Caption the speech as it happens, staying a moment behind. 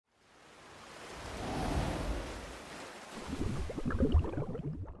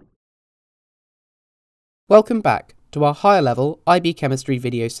Welcome back to our higher level IB Chemistry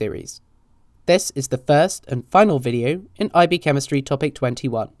video series. This is the first and final video in IB Chemistry topic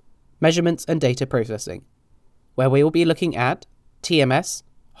 21, Measurements and Data Processing, where we will be looking at TMS,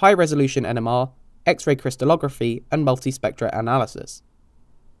 high resolution NMR, X-ray crystallography and multispectra analysis.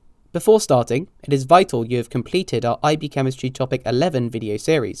 Before starting, it is vital you have completed our IB Chemistry topic 11 video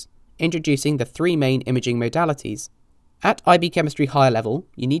series, introducing the three main imaging modalities. At IB Chemistry higher level,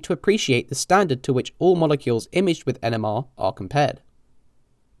 you need to appreciate the standard to which all molecules imaged with NMR are compared.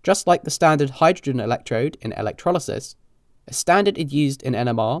 Just like the standard hydrogen electrode in electrolysis, a standard is used in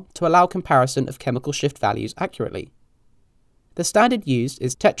NMR to allow comparison of chemical shift values accurately. The standard used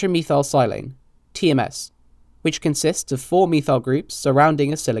is Tetramethylsilane, TMS, which consists of 4 methyl groups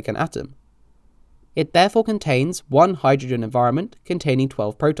surrounding a silicon atom. It therefore contains one hydrogen environment containing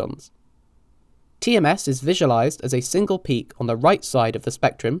 12 protons. TMS is visualized as a single peak on the right side of the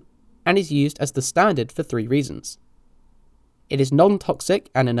spectrum and is used as the standard for 3 reasons. It is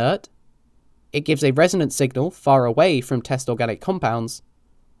non-toxic and inert, it gives a resonant signal far away from test organic compounds,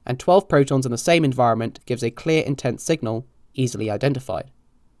 and 12 protons in the same environment gives a clear intense signal easily identified.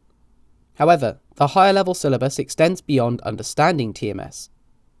 However, the higher level syllabus extends beyond understanding TMS.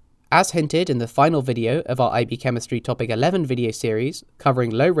 As hinted in the final video of our IB Chemistry topic 11 video series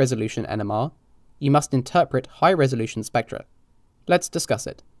covering low resolution NMR, you must interpret high-resolution spectra. Let's discuss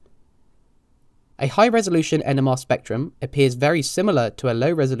it. A high-resolution NMR spectrum appears very similar to a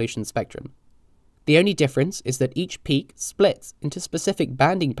low-resolution spectrum. The only difference is that each peak splits into specific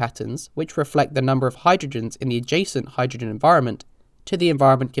banding patterns which reflect the number of hydrogens in the adjacent hydrogen environment to the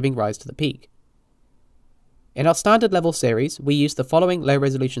environment giving rise to the peak. In our standard level series, we use the following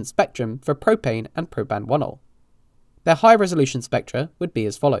low-resolution spectrum for propane and propan-1-ol. Their high-resolution spectra would be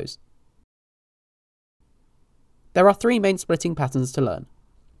as follows. There are 3 main splitting patterns to learn.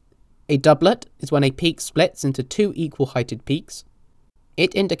 A doublet is when a peak splits into 2 equal-heighted peaks.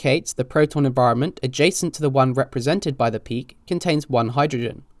 It indicates the proton environment adjacent to the one represented by the peak contains 1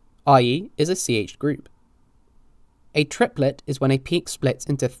 hydrogen, i.e. is a CH group. A triplet is when a peak splits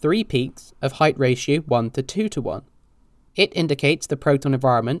into 3 peaks of height ratio 1 to 2 to 1. It indicates the proton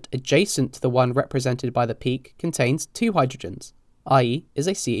environment adjacent to the one represented by the peak contains 2 hydrogens, i.e. is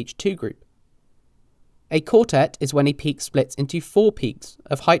a CH2 group. A quartet is when a peak splits into 4 peaks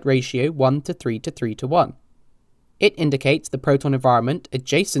of height ratio 1 to 3 to 3 to 1. It indicates the proton environment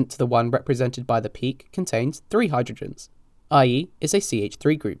adjacent to the one represented by the peak contains 3 hydrogens, i.e. is a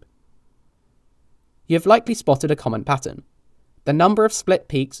CH3 group. You have likely spotted a common pattern. The number of split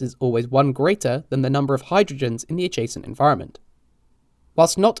peaks is always 1 greater than the number of hydrogens in the adjacent environment.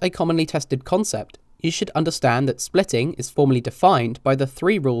 Whilst not a commonly tested concept, you should understand that splitting is formally defined by the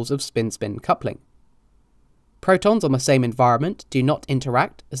 3 rules of spin-spin coupling. Protons on the same environment do not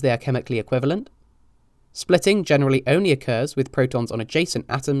interact as they are chemically equivalent. Splitting generally only occurs with protons on adjacent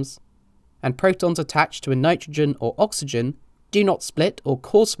atoms, and protons attached to a nitrogen or oxygen do not split or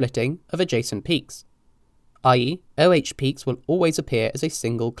cause splitting of adjacent peaks, i.e. OH peaks will always appear as a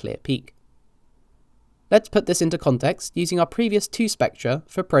single clear peak. Let's put this into context using our previous 2 spectra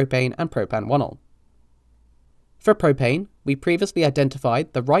for propane and propan-1-ol. For propane, we previously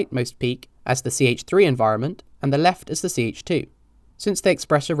identified the rightmost peak as the CH3 environment and the left as the CH2, since they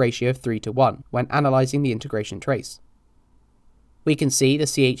express a ratio of 3 to 1 when analysing the integration trace. We can see the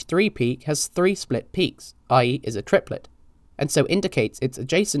CH3 peak has 3 split peaks, i.e. is a triplet, and so indicates its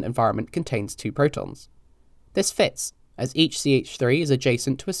adjacent environment contains 2 protons. This fits, as each CH3 is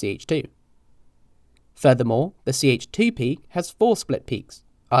adjacent to a CH2. Furthermore, the CH2 peak has 4 split peaks,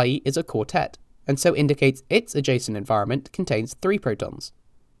 i.e. is a quartet, and so indicates its adjacent environment contains 3 protons.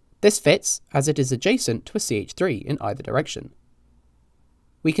 This fits, as it is adjacent to a CH3 in either direction.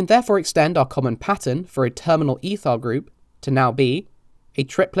 We can therefore extend our common pattern for a terminal ethyl group to now be a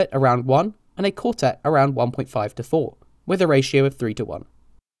triplet around 1 and a quartet around 1.5 to 4, with a ratio of 3 to 1.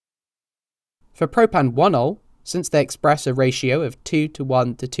 For propan-1-ol, since they express a ratio of 2 to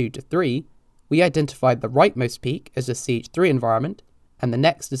 1 to 2 to 3, we identified the rightmost peak as the CH3 environment, and the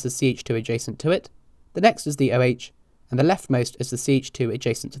next is the CH2 adjacent to it, the next is the OH, and the leftmost is the CH2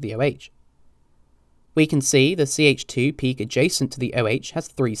 adjacent to the OH. We can see the CH2 peak adjacent to the OH has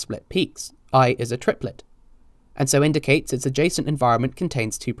 3 split peaks, I is a triplet, and so indicates its adjacent environment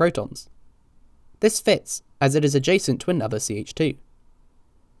contains 2 protons. This fits, as it is adjacent to another CH2.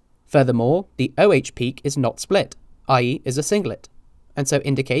 Furthermore, the OH peak is not split, i.e. is a singlet, and so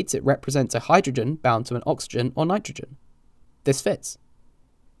indicates it represents a hydrogen bound to an oxygen or nitrogen. This fits.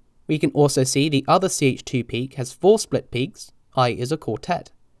 We can also see the other CH2 peak has 4 split peaks, I is a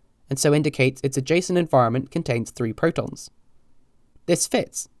quartet, and so indicates its adjacent environment contains 3 protons. This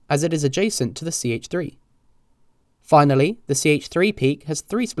fits, as it is adjacent to the CH3. Finally, the CH3 peak has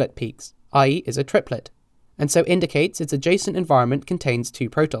 3 split peaks, i.e. is a triplet, and so indicates its adjacent environment contains 2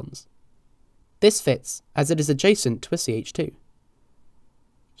 protons. This fits, as it is adjacent to a CH2.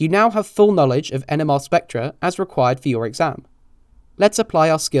 You now have full knowledge of NMR spectra as required for your exam. Let's apply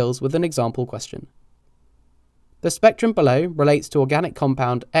our skills with an example question. The spectrum below relates to organic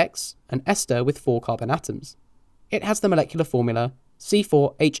compound X, an ester with 4 carbon atoms. It has the molecular formula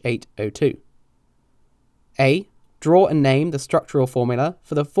C4H8O2. A. Draw and name the structural formula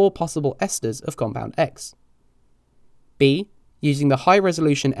for the 4 possible esters of compound X. B. Using the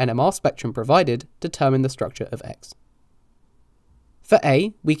high-resolution NMR spectrum provided, determine the structure of X. For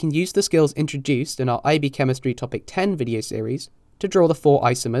A, we can use the skills introduced in our IB Chemistry Topic 10 video series to draw the 4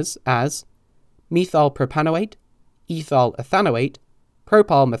 isomers as methyl propanoate, ethyl ethanoate,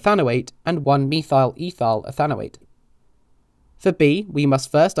 propyl methanoate, and 1-methyl ethyl ethanoate. For B, we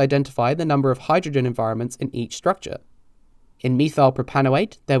must first identify the number of hydrogen environments in each structure. In methyl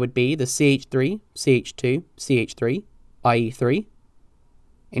propanoate, there would be the CH3, CH2, CH3, i.e. 3.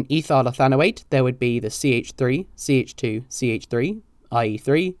 In ethyl ethanoate, there would be the CH3, CH2, CH3, i.e.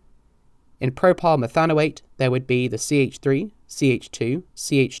 3. In propyl methanoate, there would be the CH3, CH2,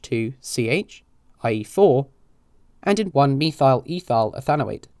 CH2, CH, i.e. 4. And in 1-methyl ethyl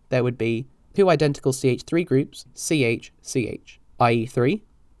ethanoate, there would be 2 identical CH3 groups, CH, CH, i.e. 3.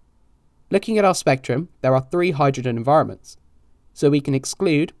 Looking at our spectrum, there are 3 hydrogen environments, so we can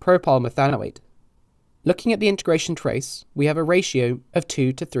exclude propyl methanoate. Looking at the integration trace, we have a ratio of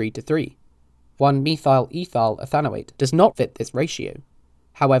 2 to 3 to 3. 1-methyl ethyl ethanoate does not fit this ratio.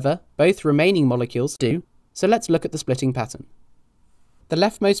 However, both remaining molecules do, so let's look at the splitting pattern. The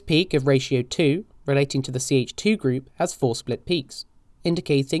leftmost peak of ratio 2, relating to the CH2 group, has 4 split peaks,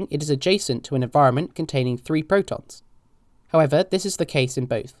 indicating it is adjacent to an environment containing 3 protons. However, this is the case in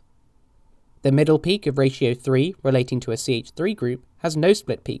both. The middle peak of ratio 3, relating to a CH3 group, has no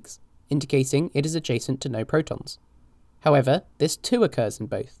split peaks, indicating it is adjacent to no protons. However, this too occurs in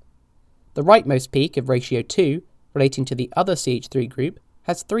both. The rightmost peak of ratio 2, relating to the other CH3 group,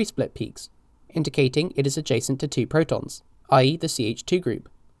 has 3 split peaks, indicating it is adjacent to 2 protons, i.e. the CH2 group.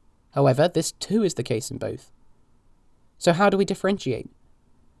 However, this too is the case in both. So how do we differentiate?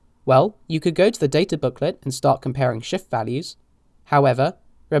 Well, you could go to the data booklet and start comparing shift values. However,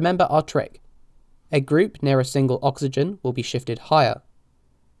 remember our trick. A group near a single oxygen will be shifted higher.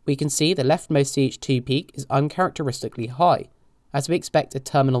 We can see the leftmost CH2 peak is uncharacteristically high, as we expect a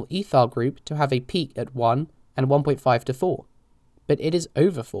terminal ethyl group to have a peak at 1 and 1.5 to 4, but it is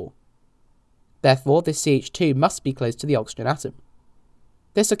over 4. Therefore, this CH2 must be close to the oxygen atom.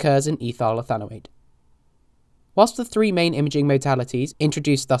 This occurs in ethyl ethanoate. Whilst the 3 main imaging modalities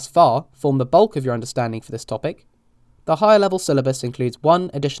introduced thus far form the bulk of your understanding for this topic, the higher level syllabus includes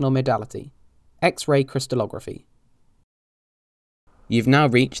 1 additional modality, X-ray crystallography. You've now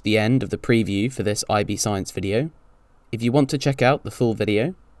reached the end of the preview for this IB Science video. If you want to check out the full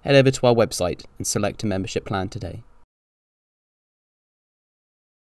video, head over to our website and select a membership plan today.